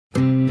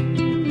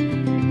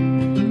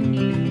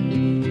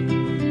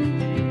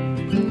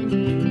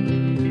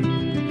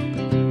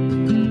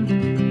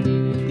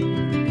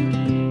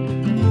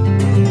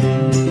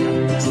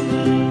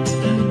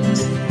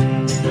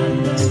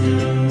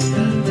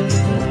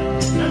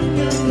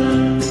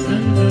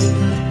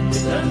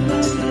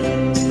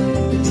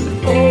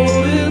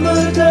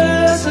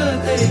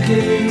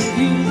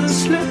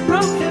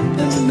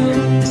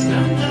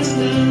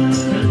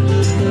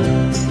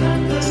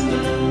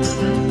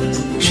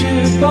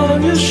on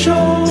your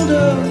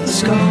shoulder. The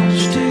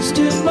scotch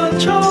tasted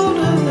much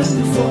older than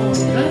before.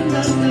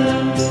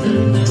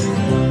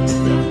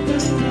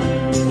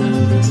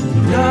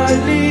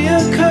 Nightly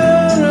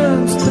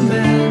occurrence, the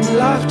men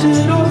laughed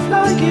it off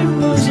like it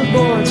was a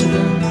bore to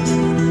them.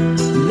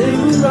 They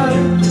were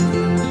right,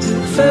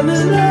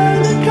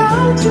 feminine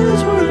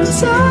encounters were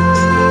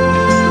inside.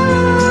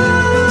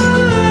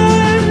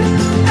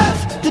 F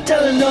the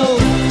Delano.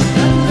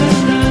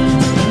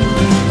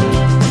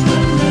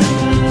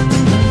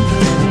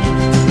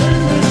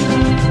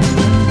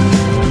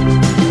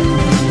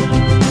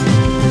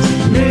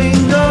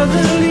 Named of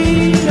the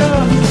leader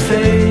who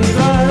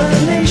favored a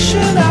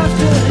nation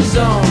after his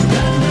own.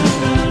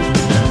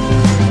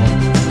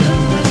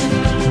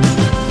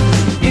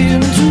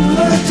 Into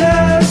the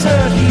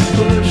desert he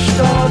pushed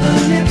all the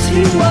lips,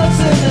 he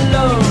wasn't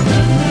alone.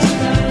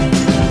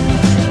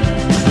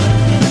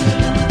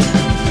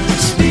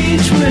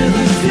 Speech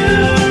with a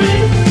fury,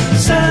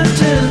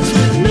 sentence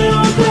with no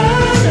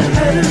plan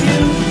ahead of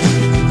you.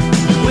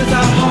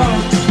 Without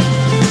heart,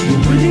 the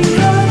winning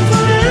gun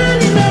for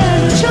any man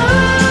or child.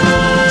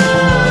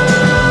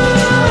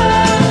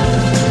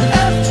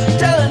 F.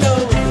 Delano.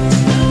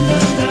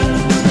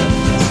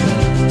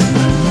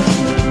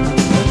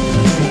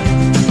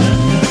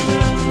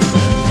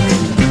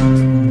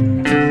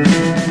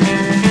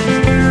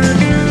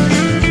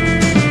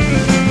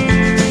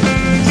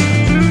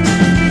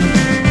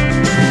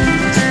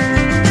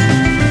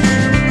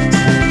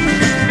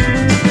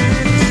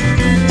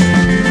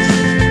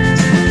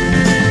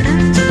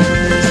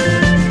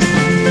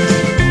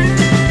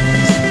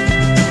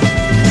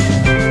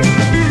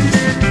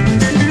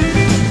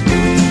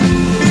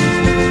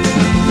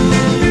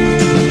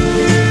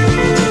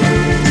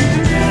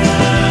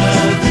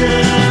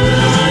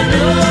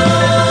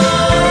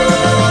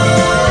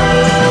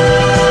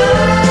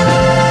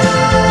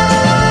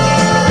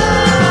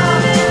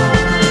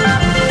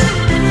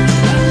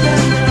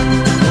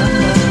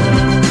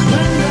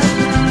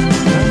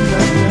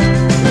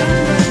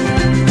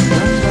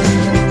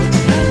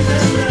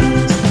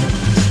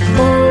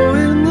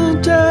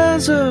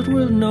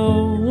 Where no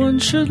one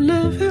should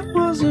live, it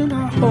wasn't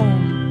our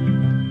home.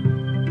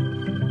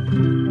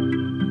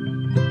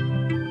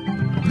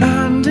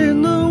 And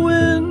in the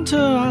winter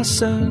our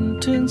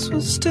sentence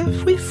was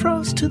stiff, we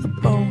froze to the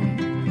bone.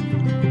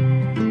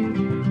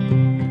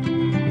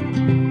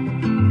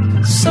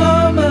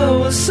 Summer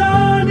was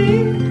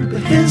sunny,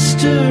 but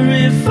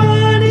history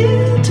funny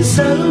to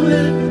settle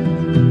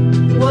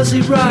with. Was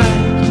he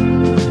right?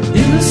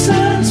 In a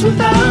sense,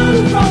 without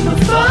a proper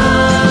fun.